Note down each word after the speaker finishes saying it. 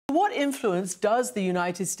What influence does the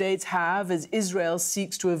United States have as Israel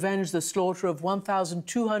seeks to avenge the slaughter of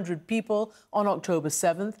 1,200 people on October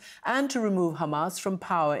 7th and to remove Hamas from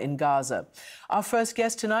power in Gaza? Our first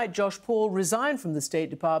guest tonight, Josh Paul, resigned from the State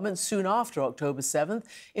Department soon after October 7th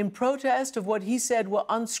in protest of what he said were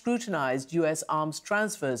unscrutinized U.S. arms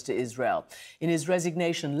transfers to Israel. In his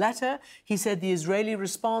resignation letter, he said the Israeli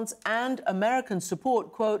response and American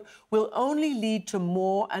support, quote, will only lead to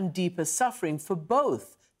more and deeper suffering for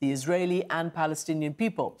both the Israeli and Palestinian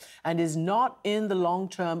people, and is not in the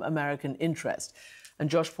long-term American interest. And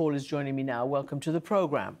Josh Paul is joining me now. Welcome to the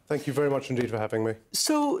programme. Thank you very much indeed for having me.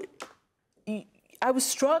 So, I was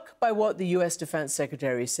struck by what the US Defense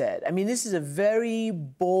Secretary said. I mean, this is a very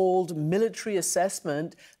bold military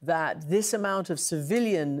assessment that this amount of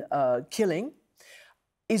civilian killing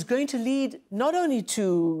is going to lead not only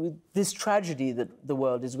to this tragedy that the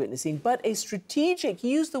world is witnessing, but a strategic,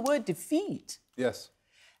 he used the word defeat. Yes.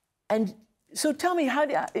 And so tell me, how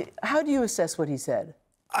do you assess what he said?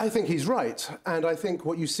 I think he's right. And I think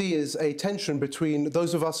what you see is a tension between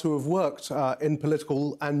those of us who have worked in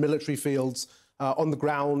political and military fields on the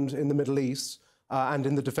ground in the Middle East and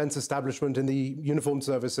in the defense establishment, in the uniformed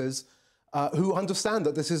services, who understand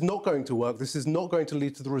that this is not going to work. This is not going to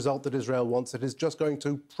lead to the result that Israel wants. It is just going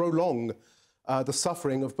to prolong the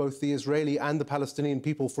suffering of both the Israeli and the Palestinian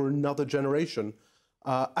people for another generation.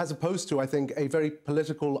 As opposed to, I think, a very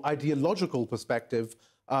political, ideological perspective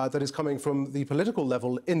that is coming from the political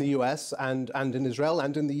level in the US and in Israel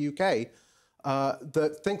and in the UK,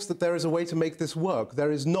 that thinks that there is a way to make this work.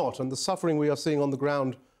 There is not, and the suffering we are seeing on the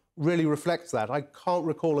ground really reflects that. I can't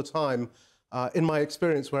recall a time in my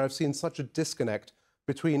experience where I've seen such a disconnect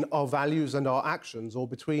between our values and our actions, or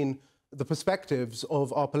between the perspectives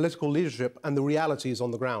of our political leadership and the realities on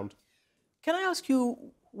the ground. Can I ask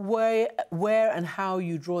you where and how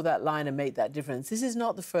you draw that line and make that difference? This is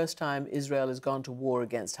not the first time Israel has gone to war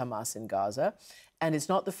against Hamas in Gaza, and it's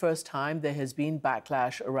not the first time there has been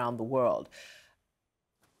backlash around the world.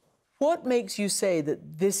 What makes you say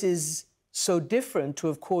that this is so different to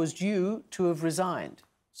have caused you to have resigned?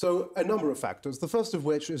 So a number of factors, the first of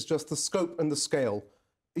which is just the scope and the scale.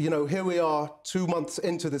 You know, here we are 2 months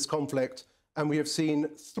into this conflict, and we have seen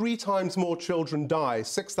 3 times more children die,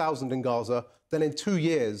 6,000 in Gaza, than in 2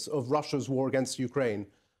 years of Russia's war against Ukraine.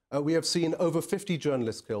 We have seen over 50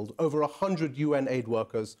 journalists killed, over 100 UN aid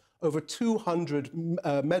workers, over 200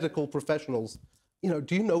 medical professionals. You know,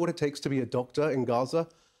 do you know what it takes to be a doctor in Gaza?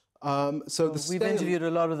 We've interviewed a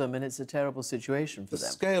lot of them, and it's a terrible situation for them.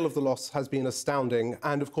 The scale of the loss has been astounding.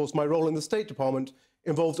 And, of course, my role in the State Department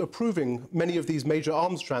involves approving many of these major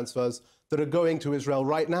arms transfers that are going to Israel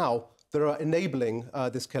right now, that are enabling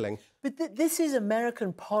this killing. But this is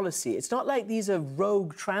American policy. It's not like these are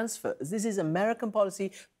rogue transfers. This is American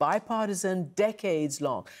policy, bipartisan, decades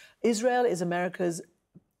long. Israel is America's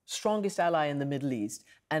strongest ally in the Middle East,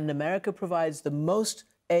 and America provides the most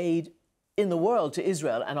aid in the world to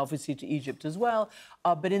Israel, and obviously to Egypt as well,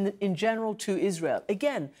 but in general to Israel.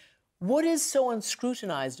 Again, what is so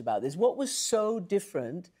unscrutinized about this? What was so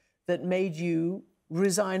different that made you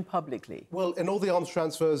resign publicly? Well, in all the arms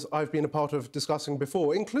transfers I've been a part of discussing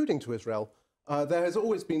before, including to Israel, there has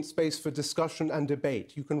always been space for discussion and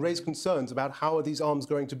debate. You can raise concerns about how are these arms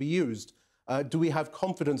going to be used. Do we have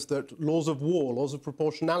confidence that laws of war, laws of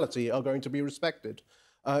proportionality are going to be respected?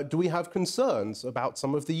 Do we have concerns about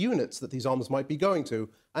some of the units that these arms might be going to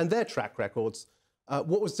and their track records?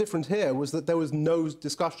 What was different here was that there was no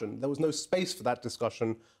discussion. There was no space for that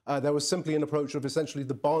discussion. There was simply an approach of essentially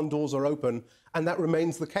the barn doors are open, and that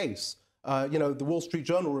remains the case. You know, the Wall Street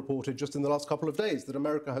Journal reported just in the last couple of days that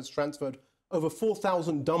America has transferred over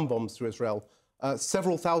 4,000 dumb bombs to Israel,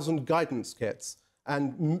 several thousand guidance kits,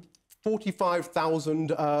 and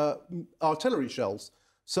 45,000 artillery shells.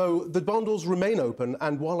 So the barn doors remain open,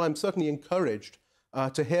 and while I'm certainly encouraged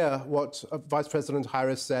to hear what Vice President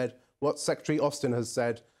Harris said, what Secretary Austin has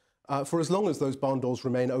said, for as long as those barn doors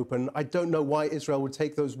remain open, I don't know why Israel would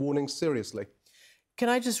take those warnings seriously. Can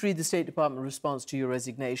I just read the State Department response to your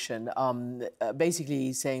resignation?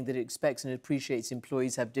 Basically saying that it expects and appreciates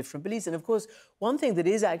employees have different beliefs. And of course, one thing that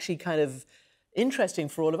is actually kind of interesting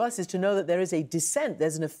for all of us is to know that there is a dissent.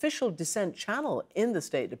 There's an official dissent channel in the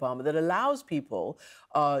State Department that allows people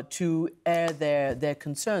to air their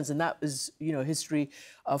concerns. And that was, you know, history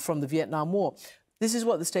from the Vietnam War. This is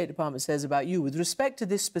what the State Department says about you. With respect to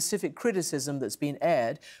this specific criticism that's been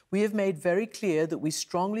aired, we have made very clear that we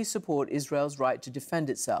strongly support Israel's right to defend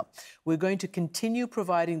itself. We're going to continue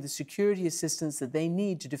providing the security assistance that they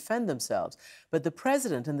need to defend themselves. But the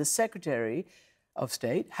President and the Secretary of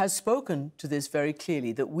State, has spoken to this very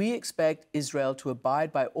clearly, that we expect Israel to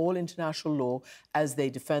abide by all international law as they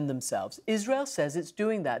defend themselves. Israel says it's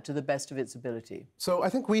doing that to the best of its ability. So I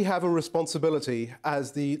think we have a responsibility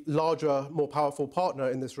as the larger, more powerful partner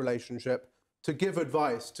in this relationship to give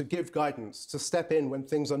advice, to give guidance, to step in when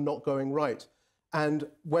things are not going right. And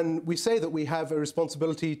when we say that we have a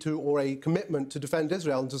responsibility to, or a commitment to defend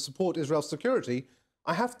Israel and to support Israel's security,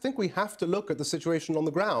 I think we have to look at the situation on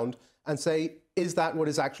the ground and say, is that what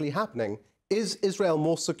is actually happening? Is Israel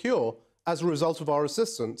more secure as a result of our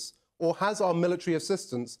assistance, or has our military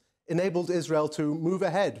assistance enabled Israel to move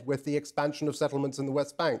ahead with the expansion of settlements in the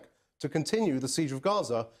West Bank, to continue the siege of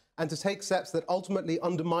Gaza, and to take steps that ultimately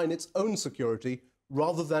undermine its own security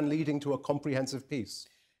rather than leading to a comprehensive peace?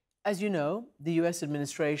 As you know, the U.S.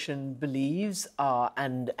 administration believes,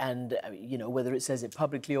 you know, whether it says it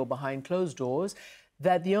publicly or behind closed doors,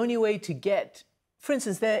 that the only way to get, for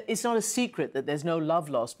instance, it's not a secret that there's no love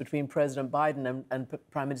lost between President Biden and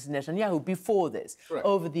Prime Minister Netanyahu before this, correct,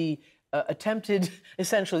 over the attempted,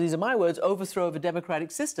 essentially, these are my words, overthrow of a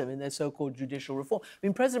democratic system in their so-called judicial reform. I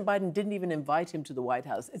mean, President Biden didn't even invite him to the White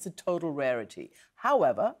House. It's a total rarity.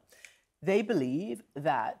 However, they believe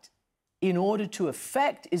that in order to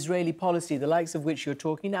affect Israeli policy, the likes of which you're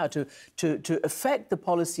talking now, to affect the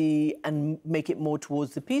policy and make it more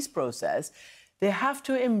towards the peace process, they have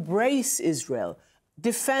to embrace Israel,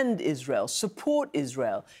 defend Israel, support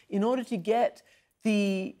Israel, in order to get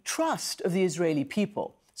the trust of the Israeli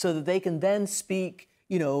people, so that they can then speak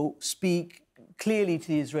clearly to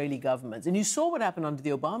the Israeli government. And you saw what happened under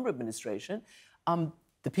the Obama administration.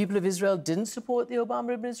 The people of Israel didn't support the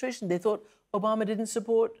Obama administration. They thought Obama didn't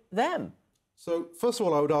support them. So, first of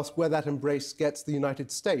all, I would ask where that embrace gets the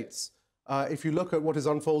United States. If you look at what is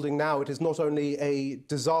unfolding now, it is not only a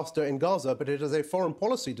disaster in Gaza, but it is a foreign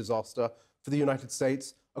policy disaster for the United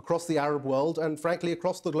States across the Arab world and, frankly,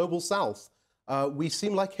 across the global South. We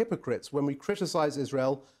seem like hypocrites when we criticize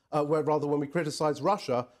Israel, when we criticize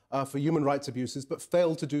Russia for human rights abuses, but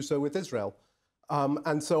fail to do so with Israel.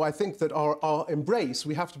 And so I think that our embrace,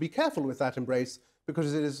 we have to be careful with that embrace,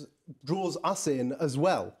 because it draws us in as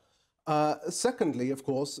well. Secondly, of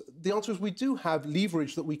course, the answer is we do have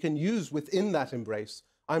leverage that we can use within that embrace.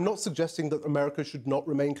 I'm not suggesting that America should not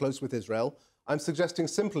remain close with Israel. I'm suggesting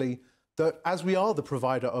simply that as we are the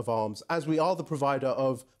provider of arms, as we are the provider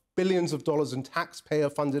of billions of dollars in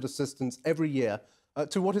taxpayer-funded assistance every year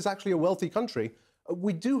to what is actually a wealthy country,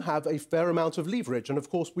 we do have a fair amount of leverage. And of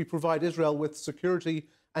course, we provide Israel with security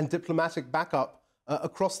and diplomatic backup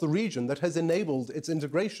across the region that has enabled its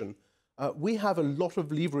integration. We have a lot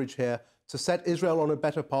of leverage here to set Israel on a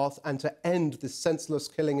better path and to end this senseless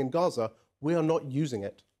killing in Gaza. We are not using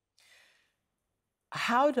it.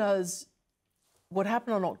 How does what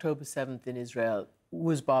happened on October 7th in Israel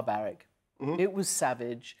was barbaric? Mm-hmm. It was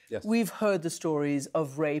savage. Yes. We've heard the stories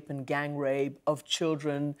of rape and gang rape, of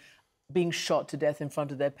children being shot to death in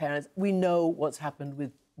front of their parents. We know what's happened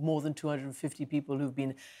with more than 250 people who've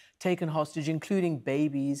been taken hostage, including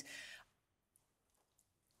babies.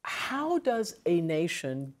 How does a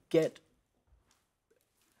nation get,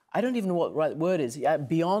 I don't even know what the right word is,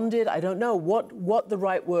 beyond it? I don't know what the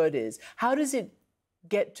right word is. How does it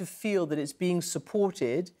get to feel that it's being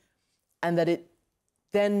supported and that it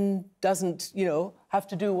then doesn't, have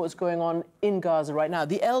to do what's going on in Gaza right now?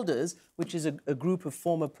 The Elders, which is a group of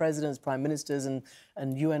former presidents, prime ministers and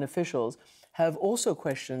UN officials, have also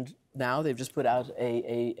questioned now, they've just put out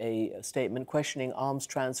a statement questioning arms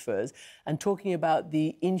transfers and talking about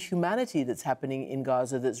the inhumanity that's happening in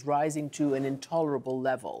Gaza that's rising to an intolerable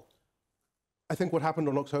level. I think what happened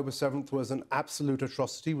on October 7th was an absolute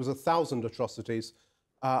atrocity, was 1,000 atrocities.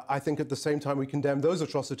 I think at the same time we condemn those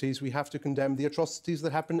atrocities, we have to condemn the atrocities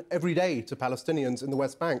that happen every day to Palestinians in the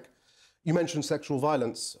West Bank. You mentioned sexual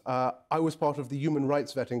violence. I was part of the human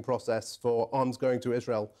rights vetting process for arms going to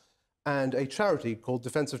Israel, and a charity called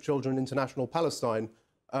Defense of Children International Palestine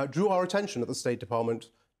drew our attention at the State Department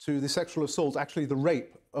to the sexual assault, actually the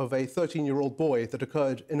rape of a 13-year-old boy that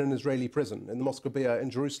occurred in an Israeli prison in the Mosque in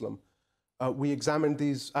Jerusalem. We examined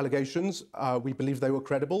these allegations. We believe they were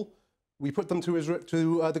credible. We put them to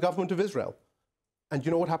the government of Israel. And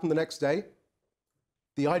you know what happened the next day?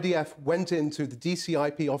 The IDF went into the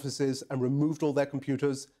DCIP offices and removed all their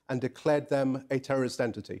computers and declared them a terrorist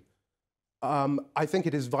entity. I think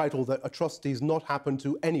it is vital that atrocities not happen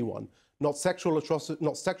to anyone, not sexual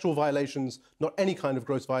violations, not any kind of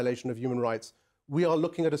gross violation of human rights. We are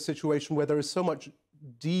looking at a situation where there is so much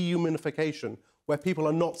dehumanification, where people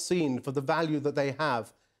are not seen for the value that they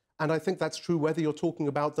have. And I think that's true whether you're talking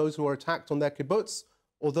about those who are attacked on their kibbutz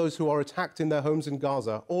or those who are attacked in their homes in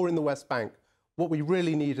Gaza or in the West Bank. What we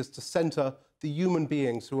really need is to center the human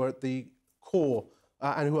beings who are at the core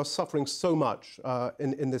and who are suffering so much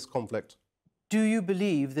in this conflict. Do you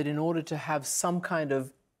believe that in order to have some kind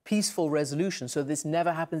of peaceful resolution, so this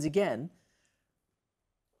never happens again,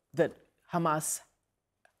 that Hamas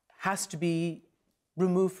has to be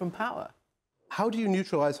removed from power? How do you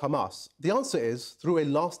neutralize Hamas? The answer is through a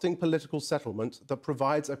lasting political settlement that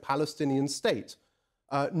provides a Palestinian state,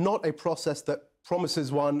 not a process that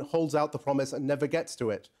promises one, holds out the promise and never gets to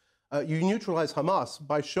it. You neutralize Hamas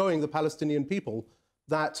by showing the Palestinian people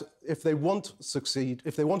that if they want to succeed,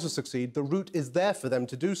 the route is there for them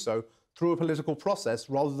to do so through a political process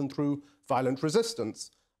rather than through violent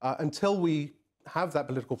resistance. Until we have that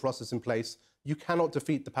political process in place, you cannot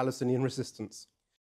defeat the Palestinian resistance.